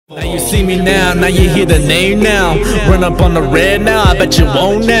Now you see me now, now you hear the name now. Run up on the red now, I bet you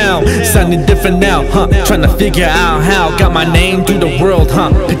won't now. Sounding different now, trying to figure out how. Got my name through the world,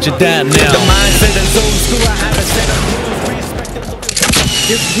 picture that now. The mindset is old school, I had a set of rules.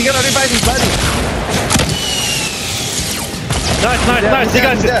 He got revive his buddy. Nice.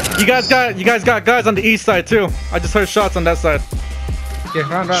 You guys got guys on the east side too. I just heard shots on that side. Yeah,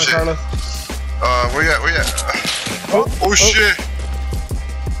 run, Carlos. Where you at? Oh shit.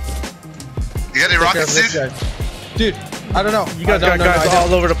 You got any rockets, dude? Dude, I don't know. You guys got guys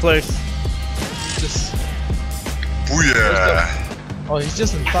all over the place. Just... Booyah. Oh, he's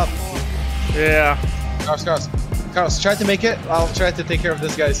just in top. Yeah. Carlos, try to make it. I'll try to take care of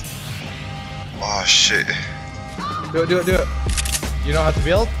this, guys. Oh shit. Do it. You know how to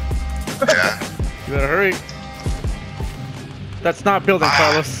build? Yeah. You better hurry. That's not building,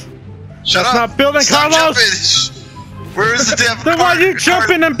 Carlos. Shut That's up. not building, Stop Carlos! Jumping. Where is the damn Then why are you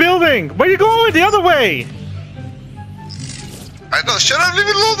jumping and building? Where are you going the other way? I know, shut up, leave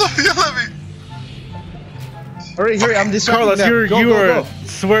me alone, yell at me. Hurry, I'm distracting Carlos, them. go.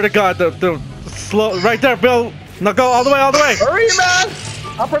 Swear to God, the slow, right there, Bill. Now go all the way. Hurry, man!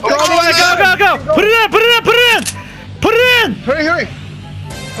 Go all the way, go! Put it in! Hurry!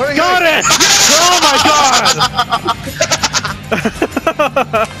 Got it! Oh my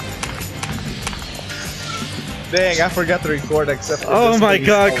God! Dang, I forgot to record except for Oh this my thing.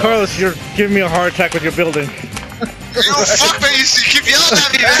 God, Carlos, you're giving me a heart attack with your building. You fuck man, you keep yelling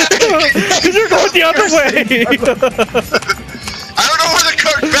at me, man. Because you're going the other way! I don't know where the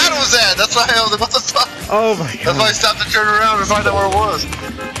current battle was at, that's why I was like, what the fuck? Oh my God. That's why I stopped to turn around and find out where it was.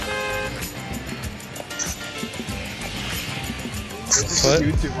 What?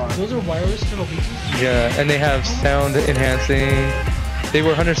 Those are wireless turtle beaches? Yeah, and they have sound enhancing. They were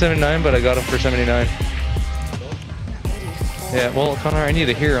 179, but I got them for 79. Yeah, well, Connor, I need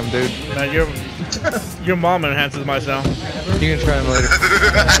to hear them, dude. Man, your mom enhances my sound. You can try them later.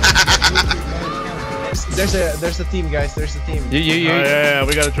 There's a team, guys. There's a team. Oh, yeah,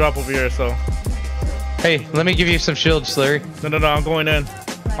 we got to drop over here, so. Hey, let me give you some shields, Larry. No, I'm going in.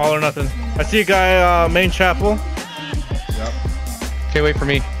 All or nothing. I see a guy, main chapel. Yep. Okay, wait for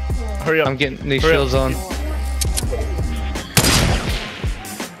me. Hurry up. I'm getting these shields on.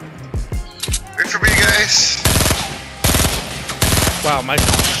 Wait for me, guys. Wow, my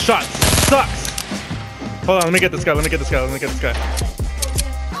shot sucks. Hold on, let me get this guy. Ow,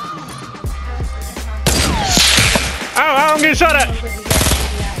 I'm getting shot at.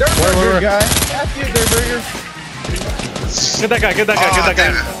 Burger guy. That's you, Burger. Get that guy.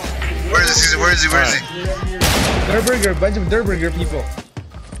 Damn it. Where is he? Where is he? Burger, bunch of Burger people.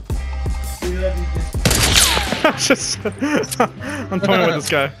 I'm toying with this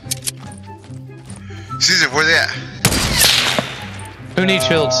guy. Caesar, where they at? Who needs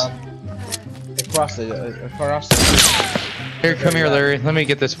shields? Across the. Here, come here, Larry. Let me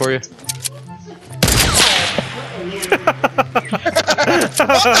get this for you. What the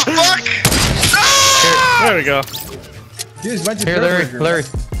fuck? No! There we go. Dude, bunch of Here, Larry.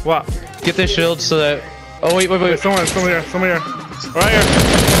 What? Get this shield so that. Oh wait. Someone here. Right here.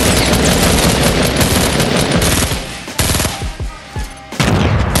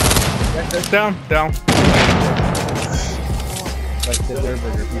 Down.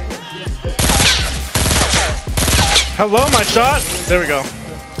 Hello, my shot. There we go.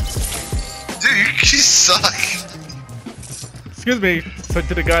 Dude, you suck. Excuse me. So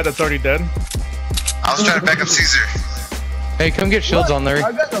to the guy that's already dead. I was trying to back up Caesar. Hey, come get shields on, Larry.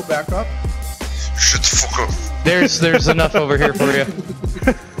 I got no backup. Shut the fuck up. There's enough over here for you.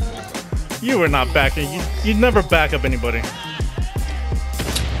 You were not backing. You never back up anybody.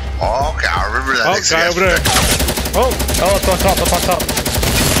 Oh, okay, I remember that. Oh, guy over there. Oh, it's on top.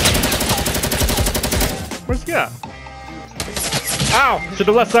 Where's he at? Ow! To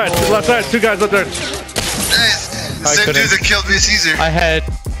the left side. Two guys up there. Nice. The same dude that killed me, Caesar.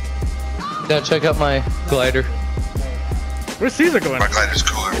 Now check out my glider. Where's Caesar going? My glider's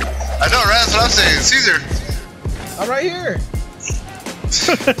cooler. I know, right? That's what I'm saying. Caesar. I'm right here.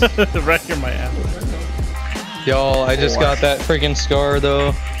 Right here, my ass. Y'all, I just got that freaking scar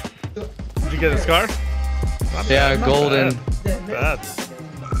though. Did you get a scar? Yeah, golden. Bad.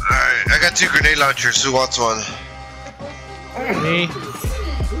 Alright, I got 2 grenade launchers. Who wants one? Me.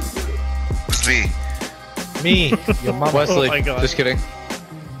 It's me. Your mama. Wesley. Oh my God. Just kidding.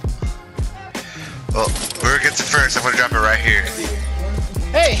 Well, whoever gets it first, I'm gonna drop it right here.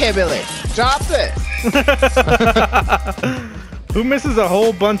 Hey, Billy. Drop it. Who misses a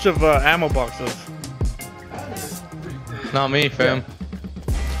whole bunch of ammo boxes? Not me, fam.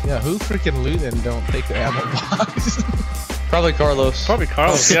 Yeah, who freaking loot and don't take the ammo box? Probably Carlos. Probably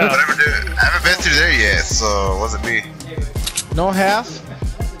Carlos, yeah. I haven't been through there yet, so it wasn't me. No half?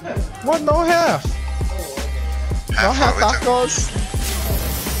 What? No half? No half tacos?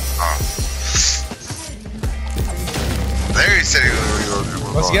 Oh. There he said he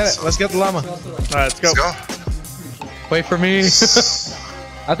was Let's get it. Let's get the llama. Alright, let's go. Let's go. Wait for me.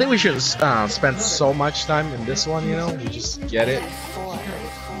 I think we should spend so much time in this one, you know? We just get it.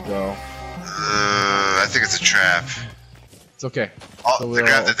 Go. I think it's a trap. It's okay. Oh, So they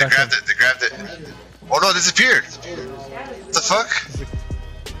grabbed it, they grabbed it, they grabbed it. Oh no, it disappeared. What the fuck?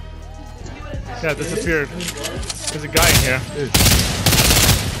 Yeah, it disappeared. There's a guy in here.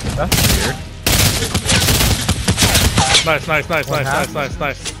 That's weird. Nice.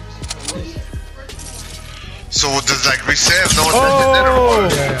 So does like reset? No one's Oh!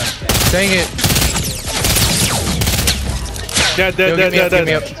 Yeah. Dang it. Dead. Get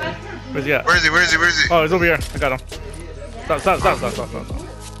me up. Where's he at? Where is he? Where is he? Where is he? Oh, he's over here. I got him. Stop.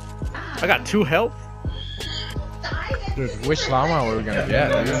 I got 2 health. Dude, which llama are we gonna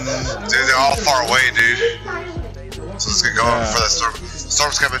get, dude? Dude, they're all far away, dude. So let's get going before that storm. The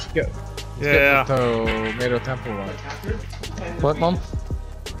storm's coming. Yeah. Get the tomato temple one. What, Mom?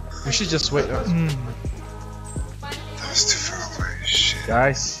 We should just wait. That was too far away. Shit.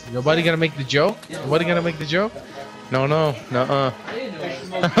 Guys, nobody gonna make the joke? Nobody gonna make the joke? No. What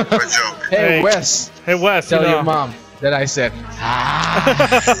joke? Hey, Wes. Hey, Wes. Tell you know. your mom that I said.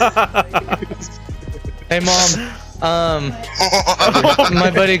 Hey, Mom.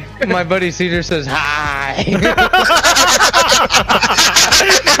 My buddy Cedar says hi.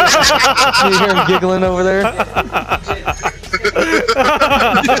 You hear him giggling over there? Man,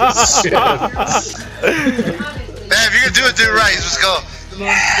 if you're gonna do it right, just go.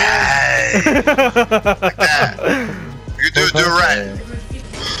 Like that. You can do it right.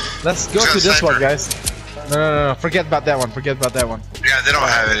 Let's go to this one, guys. No. Forget about that one. Forget about that one. Yeah, they don't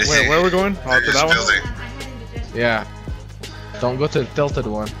have anything. Wait, where are we going? Oh, They're to just that one? building. Yeah. Don't go to the tilted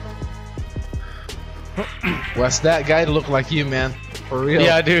one. Wes, that guy look like you, man. For real.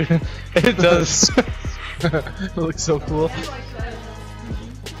 Yeah, dude. It does. It looks so cool.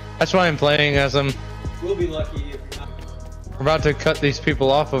 That's why I'm playing as him. We'll be lucky if We're about to cut these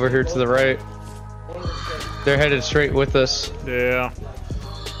people off over here to the right. They're headed straight with us. Yeah.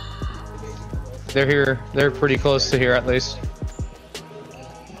 They're here. They're pretty close to here at least.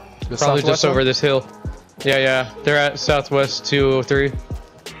 The Probably just southwest over one? this hill. Yeah. They're at southwest 203. Do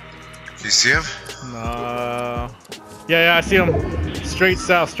you see him? Yeah, I see him. Straight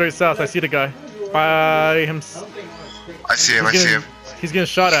south. I see the guy. By him. I see him. I see him. He's getting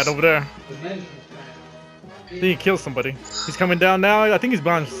shot at over there. I think he killed somebody. He's coming down now. I think he's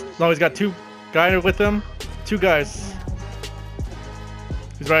behind. No, he's got 2 guys with him. 2 guys.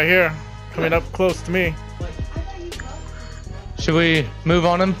 He's right here. Coming up close to me. Should we move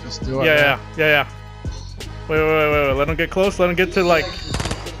on him? Just do it. Yeah. Wait. Let him get close. Let him get to like.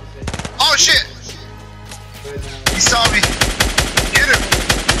 Oh shit! He saw me. Get him.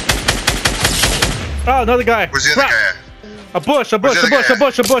 Oh, another guy. Where's the other guy at? A bush. Where's the other guy at?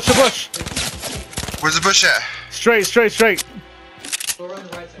 Where's the bush at? Straight.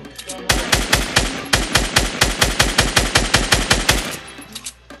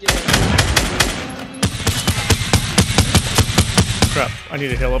 Crap, I need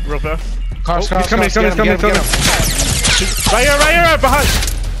to heal up real fast. Cars, He's coming. Get him. Right here, behind.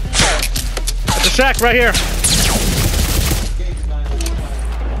 At the shack, right here.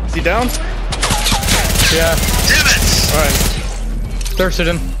 Is he down? Yeah. Damn it! Alright. Thirsted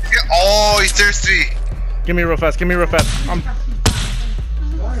him. Oh, he's thirsty. Give me real fast.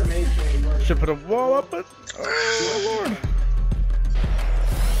 Should put a wall up it. Oh, Lord.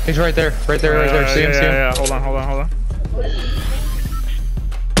 He's right there. Right there. See him? Yeah. Hold on.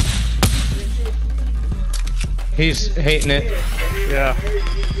 He's hating it. Yeah.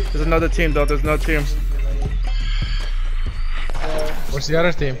 There's another team, though. There's no team. Where's the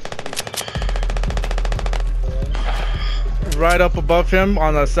other team? Right up above him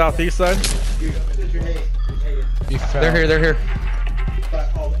on the southeast side. They're here.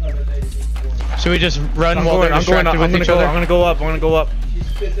 Should we just run I'm while going, they're distracted with each other? I'm gonna go up.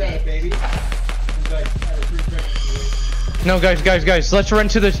 No, guys, let's run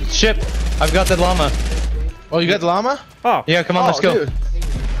to the ship. I've got the llama. Oh, you got the llama? Oh. Yeah, come on, let's go. Dude.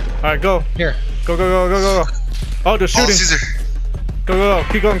 Alright, go. Here. Go. Oh, they're shooting. Oh, Caesar. Go.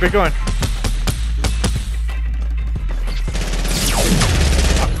 Keep going.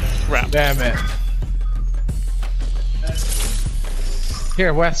 Crap. Damn it.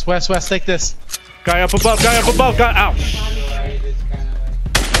 Here, Wes, take this. Guy up above. Ouch.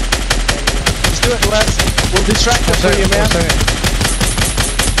 Let's do it, Wes. We'll distract them for you, man.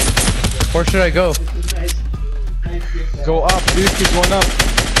 Where should I go? Go up, dude. Keep going up.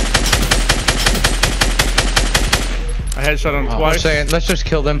 I headshot him One twice. second. Let's just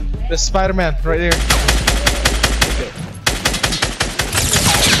kill them. There's Spider-Man right here.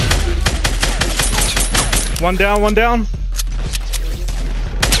 One down, one down.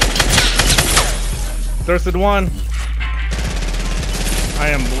 Thirsted one. I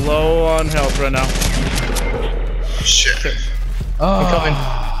am low on health right now. Shit. I'm coming.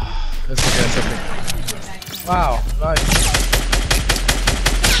 That's okay, that's okay. Wow, nice.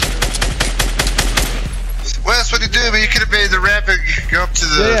 Well, that's what you do, but you could have made the ramp and go up to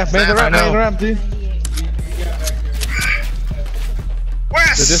the. Yeah, made the ramp, dude.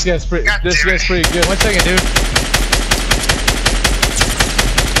 West! So this guy's pretty good. 1 second, dude.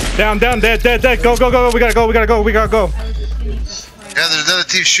 Down, dead. Go. We gotta go. Yeah, there's another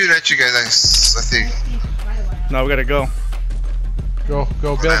team shooting at you guys, I think. No, we gotta go. Go,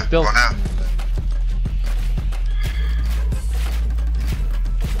 Go build. now.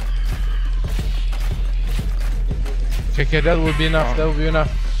 Okay, that would be enough.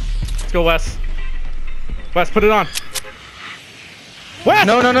 Let's go, Wes. Wes, put it on. Wes!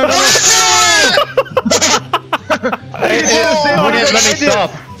 No. It wouldn't let me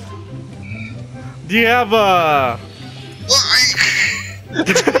stop. Do you have Well,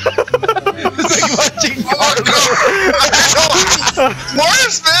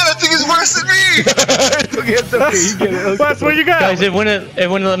 worse, man. I think it's worse than me. It's okay. You get it. Wes, what you got? Guys, it wouldn't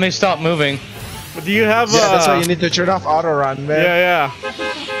let me stop moving. Do you have Yeah, that's why you need to turn off auto run, man. Yeah.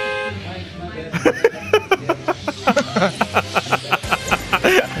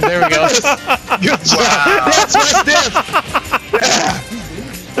 There we go. Good job. That's my step.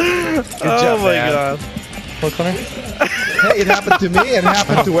 Good job, Oh my man. god. What corner? Hey, it happened to me. It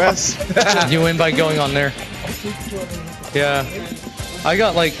happened to Wes. You win by going on there. Yeah. I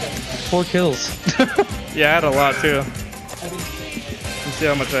got like 4 kills. Yeah, I had a lot too. Let's see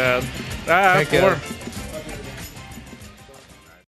how much I had. I had Heck yeah. 4.